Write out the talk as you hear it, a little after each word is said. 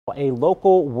A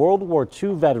local World War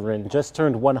II veteran just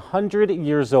turned 100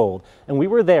 years old, and we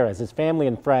were there as his family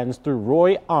and friends threw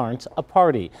Roy Arndt a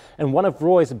party. And one of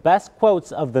Roy's best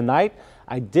quotes of the night,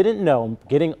 "I didn't know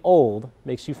getting old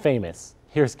makes you famous."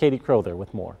 Here's Katie Crowther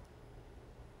with more.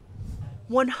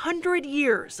 100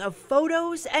 years of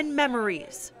photos and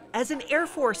memories. As an Air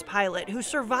Force pilot who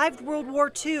survived World War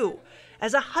II,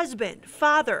 as a husband,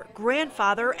 father,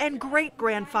 grandfather, and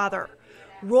great-grandfather,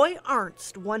 Roy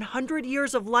Arndt's 100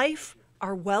 years of life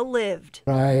are well lived.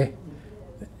 I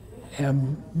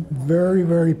am very,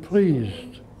 very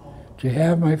pleased to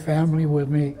have my family with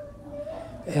me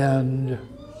and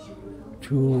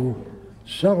to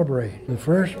celebrate the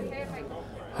first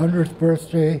 100th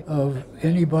birthday of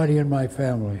anybody in my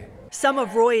family. Some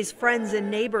of Roy's friends and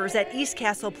neighbors at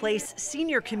Eastcastle Place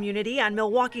Senior Community on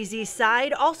Milwaukee's east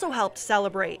side also helped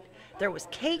celebrate. There was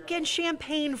cake and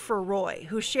champagne for Roy,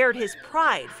 who shared his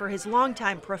pride for his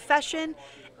longtime profession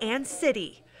and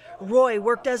city. Roy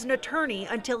worked as an attorney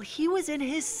until he was in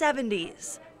his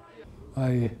 70s.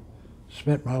 I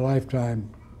spent my lifetime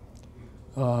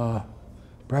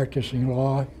practicing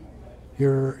law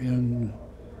here in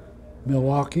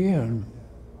Milwaukee and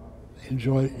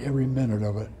enjoyed every minute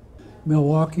of it.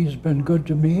 Milwaukee's been good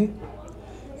to me,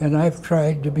 and I've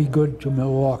tried to be good to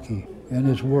Milwaukee, and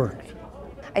it's worked.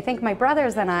 I think my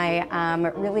brothers and I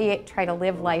really try to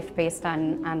live life based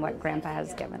on what Grandpa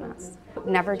has given us.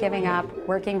 Never giving up,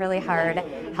 working really hard,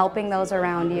 helping those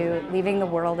around you, leaving the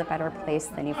world a better place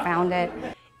than you found it.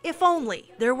 If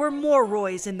only there were more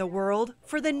Roys in the world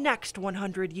for the next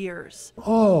 100 years.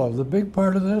 Oh, the big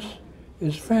part of this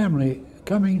is family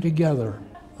coming together,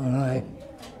 and I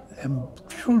am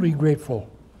truly grateful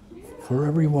for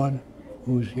everyone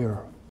who's here.